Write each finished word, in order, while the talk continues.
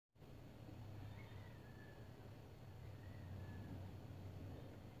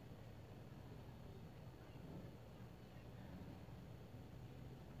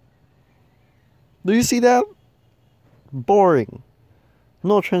Do you see that? Boring.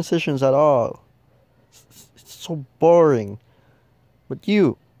 No transitions at all. It's so boring. But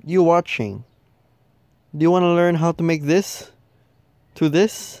you watching, do you want to learn how to make this to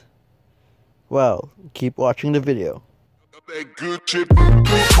this? Well, keep watching the video.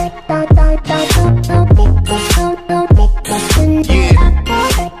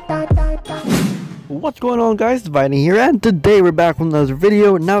 What's going on, guys? Dividing here, and today we're back with another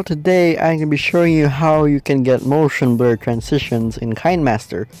video. Now today I'm going to be showing you how you can get motion blur transitions in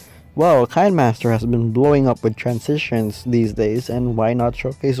Kinemaster. Well, Kinemaster has been blowing up with transitions these days, and why not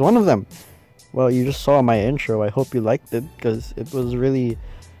showcase one of them? Well, you just saw my intro. I hope you liked it, because it was really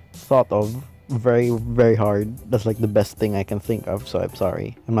thought of very hard. That's like the best thing I can think of, so I'm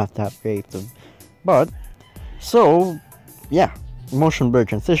sorry. I'm not that creative. But, so, yeah. Motion blur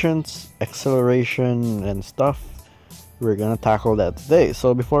transitions, acceleration, and stuff. We're gonna tackle that today.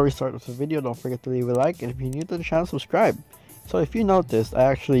 So before we start with the video, don't forget to leave a like, and if you're new to the channel, subscribe. So if you noticed, I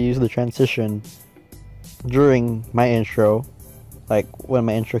actually use the transition during my intro, like when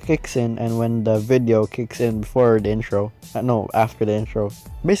my intro kicks in and when the video kicks in before the intro. No, after the intro.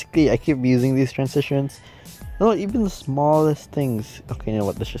 Basically, I keep using these transitions. No, even the smallest things. Okay, you know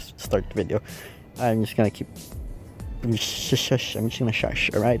what? Let's just start the video. I'm just gonna I'm just gonna shush.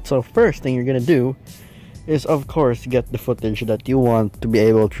 Alright, so first thing you're gonna do is, of course, get the footage that you want to be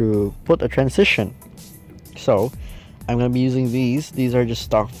able to put a transition. So I'm gonna be using these are just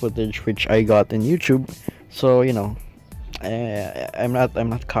stock footage which I got in YouTube, so you know, I'm not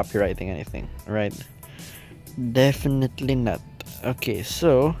copywriting anything, right? Definitely not. Okay,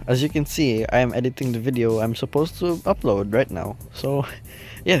 so as you can see, I'm editing the video I'm supposed to upload right now. So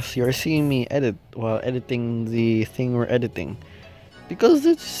yes, you're seeing me edit while editing the thing we're editing, because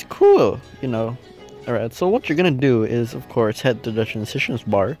it's cool, you know. Alright, so what you're gonna do is, of course, head to the transitions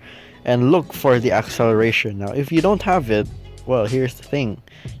bar and look for the acceleration. Now if you don't have it, well, here's the thing.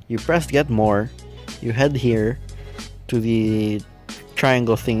 You press get more, you head here to the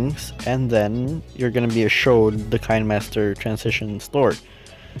triangle things, and then you're gonna be showed the Kinemaster transition store.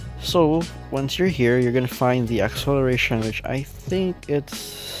 So once you're here, you're gonna find the acceleration, which I think it's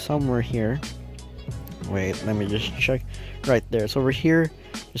somewhere here. Wait, let me just check. Right there. So over here,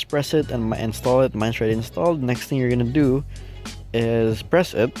 just press it and install it. Mine's already installed. Next thing you're gonna do is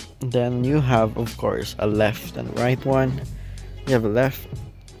press it. Then you have, of course, a left and right one. You have a left,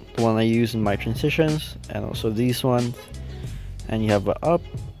 the one I use in my transitions, and also these ones. And you have a up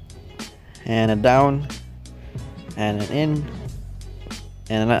and a down and an in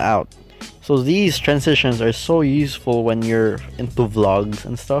and an out. So these transitions are so useful when you're into vlogs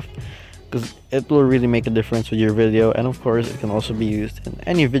and stuff, because it will really make a difference with your video, and of course it can also be used in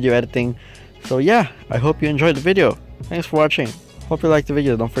any video editing. So yeah, I hope you enjoyed the video. Thanks for watching. Hope you liked the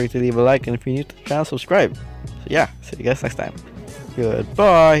video. Don't forget to leave a like, and if you're new to the channel, subscribe. So yeah, see you guys next time.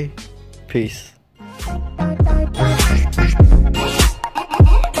 Goodbye. Peace.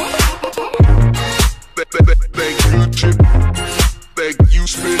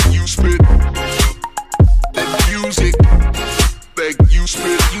 You spit, and music,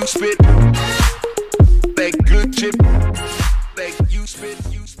 you spit.